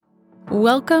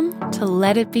Welcome to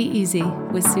Let It Be Easy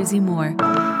with Susie Moore.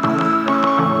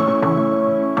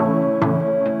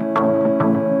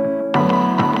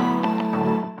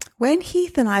 When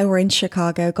Heath and I were in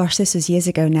Chicago, gosh, this was years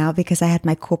ago now because I had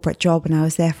my corporate job and I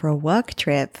was there for a work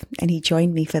trip and he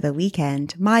joined me for the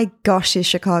weekend. My gosh, is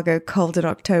Chicago cold in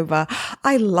October.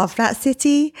 I love that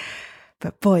city,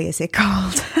 but boy, is it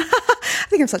cold. I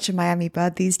think I'm such a Miami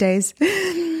bird these days.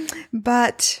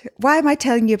 But why am I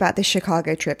telling you about this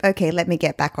Chicago trip? Okay, let me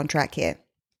get back on track here.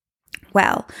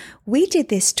 Well, we did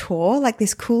this tour, like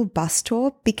this cool bus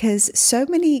tour, because so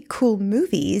many cool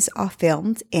movies are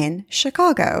filmed in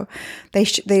Chicago.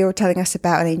 They were telling us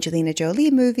about an Angelina Jolie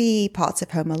movie, parts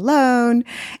of Home Alone,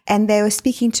 and they were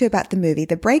speaking too about the movie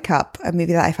The Breakup, a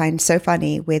movie that I find so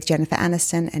funny with Jennifer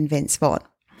Aniston and Vince Vaughn.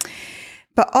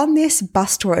 But on this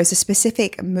bus tour, it was a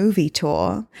specific movie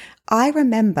tour. I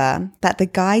remember that the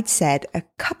guide said a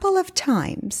couple of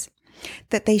times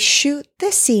that they shoot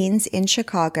the scenes in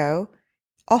Chicago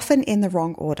often in the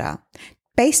wrong order,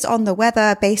 based on the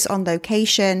weather, based on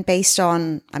location, based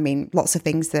on, lots of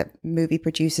things that movie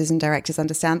producers and directors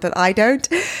understand, but I don't.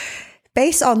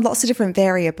 Based on lots of different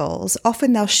variables,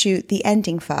 often they'll shoot the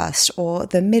ending first or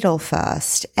the middle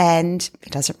first, and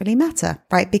it doesn't really matter,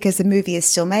 right? Because the movie is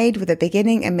still made with a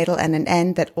beginning, a middle, and an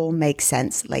end that all make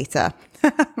sense later,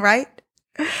 right?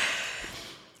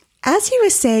 As he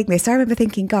was saying this, I remember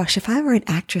thinking, gosh, if I were an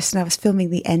actress and I was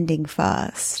filming the ending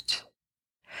first,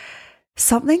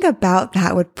 something about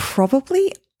that would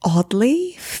probably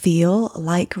oddly feel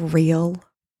like real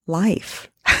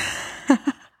life.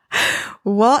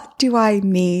 What do I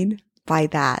mean by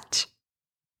that?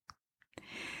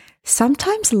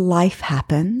 Sometimes life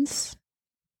happens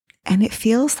and it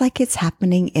feels like it's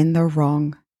happening in the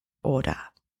wrong order.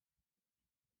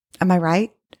 Am I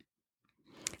right?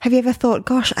 Have you ever thought,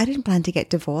 gosh, I didn't plan to get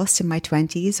divorced in my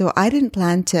 20s, or I didn't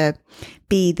plan to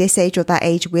be this age or that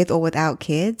age with or without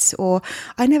kids, or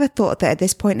I never thought that at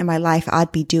this point in my life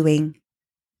I'd be doing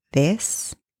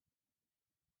this?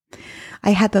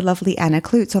 I had the lovely Anna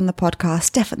Klutz on the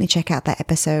podcast. Definitely check out that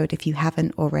episode if you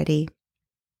haven't already.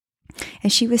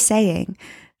 And she was saying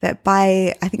that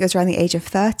by, I think it was around the age of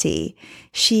 30,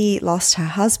 she lost her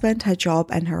husband, her job,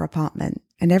 and her apartment.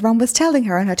 And everyone was telling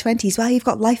her in her 20s, well, you've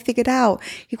got life figured out.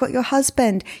 You've got your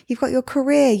husband. You've got your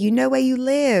career. You know where you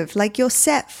live. Like, you're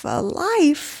set for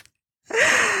life.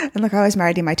 And look, I was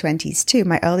married in my 20s too,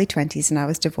 my early 20s, and I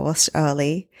was divorced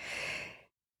early.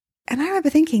 And I remember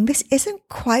thinking, this isn't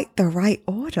quite the right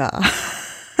order.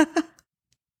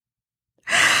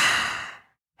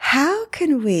 How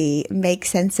can we make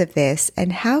sense of this?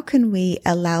 And how can we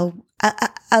allow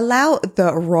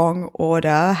the wrong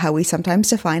order, how we sometimes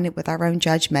define it with our own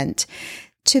judgment,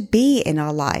 to be in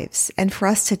our lives, and for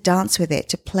us to dance with it,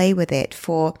 to play with it,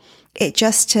 for it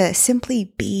just to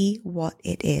simply be what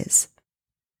it is?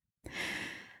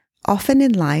 Often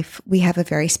in life, we have a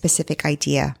very specific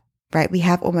idea, right? We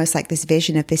have almost like this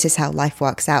vision of this is how life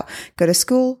works out. Go to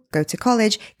school, go to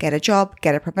college, get a job,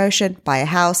 get a promotion, buy a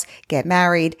house, get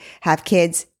married, have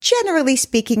kids, generally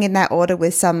speaking in that order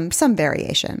with some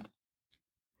variation.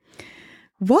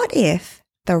 What if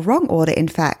the wrong order, in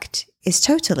fact, is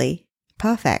totally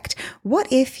perfect?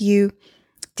 What if you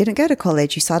didn't go to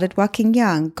college, you started working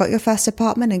young, got your first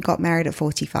apartment, and got married at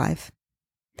 45?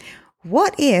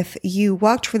 What if you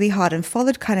worked really hard and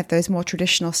followed kind of those more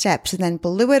traditional steps and then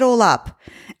blew it all up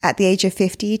at the age of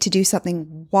 50 to do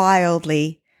something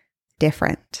wildly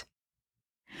different?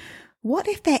 What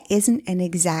if there isn't an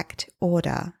exact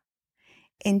order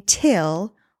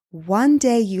until one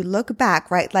day you look back,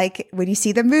 right? Like when you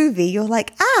see the movie, you're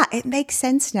like, it makes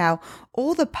sense now.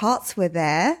 All the parts were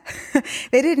there.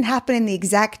 They didn't happen in the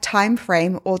exact time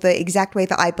frame or the exact way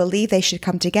that I believe they should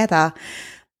come together,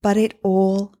 but it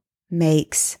all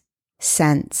makes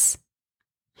sense.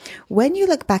 When you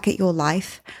look back at your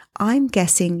life, I'm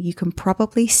guessing you can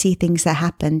probably see things that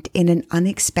happened in an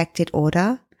unexpected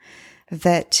order,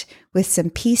 that with some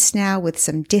peace now, with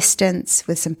some distance,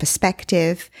 with some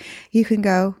perspective, you can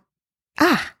go,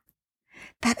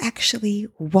 that actually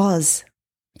was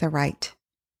the right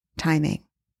timing.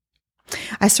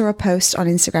 I saw a post on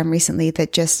Instagram recently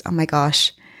that just, oh my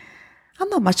gosh, I'm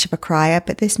not much of a crier,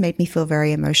 but this made me feel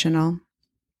very emotional.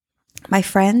 My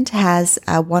friend has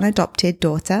one adopted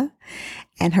daughter,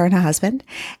 and her husband,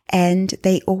 and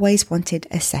they always wanted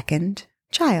a second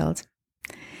child.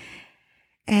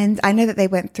 And I know that they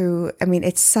went through,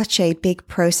 it's such a big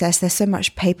process. There's so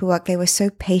much paperwork. They were so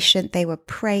patient. They were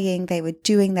praying. They were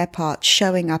doing their part,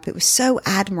 showing up. It was so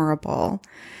admirable.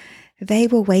 They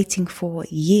were waiting for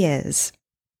years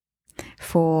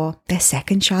for their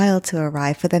second child to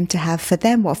arrive, for them to have, for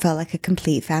them, what felt like a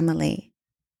complete family.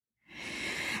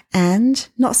 And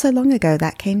not so long ago,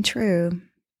 that came true.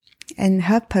 And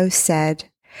her post said,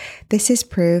 "This is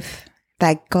proof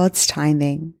that God's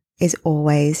timing is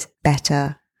always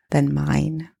better than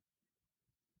mine."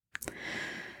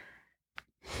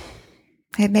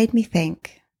 It made me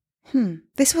think,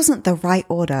 this wasn't the right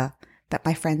order that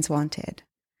my friends wanted.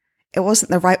 It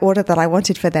wasn't the right order that I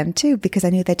wanted for them too, because I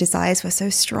knew their desires were so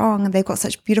strong and they've got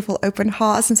such beautiful open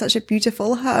hearts and such a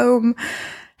beautiful home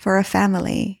for a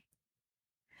family.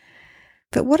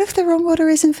 But what if the wrong order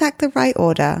is in fact the right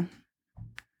order?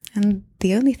 And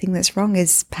the only thing that's wrong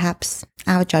is perhaps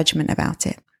our judgment about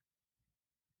it.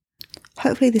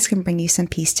 Hopefully this can bring you some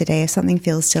peace today if something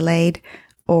feels delayed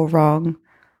or wrong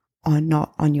or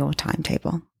not on your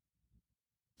timetable.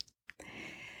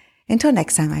 Until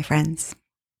next time, my friends,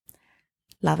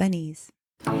 love and ease.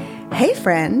 Hey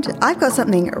friend, I've got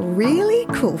something really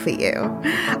cool for you.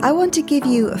 I want to give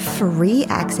you free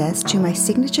access to my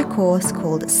signature course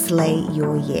called Slay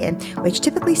Your Year, which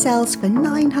typically sells for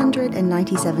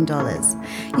 $997.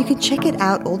 You can check it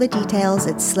out, all the details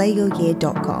at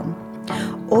slayyouryear.com.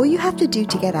 All you have to do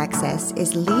to get access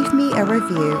is leave me a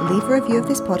review, leave a review of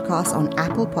this podcast on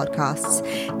Apple Podcasts,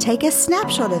 take a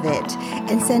snapshot of it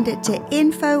and send it to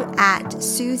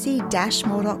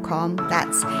info@susie-moore.com.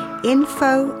 That's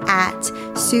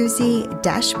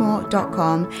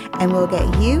info@susie-moore.com, and we'll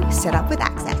get you set up with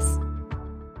access.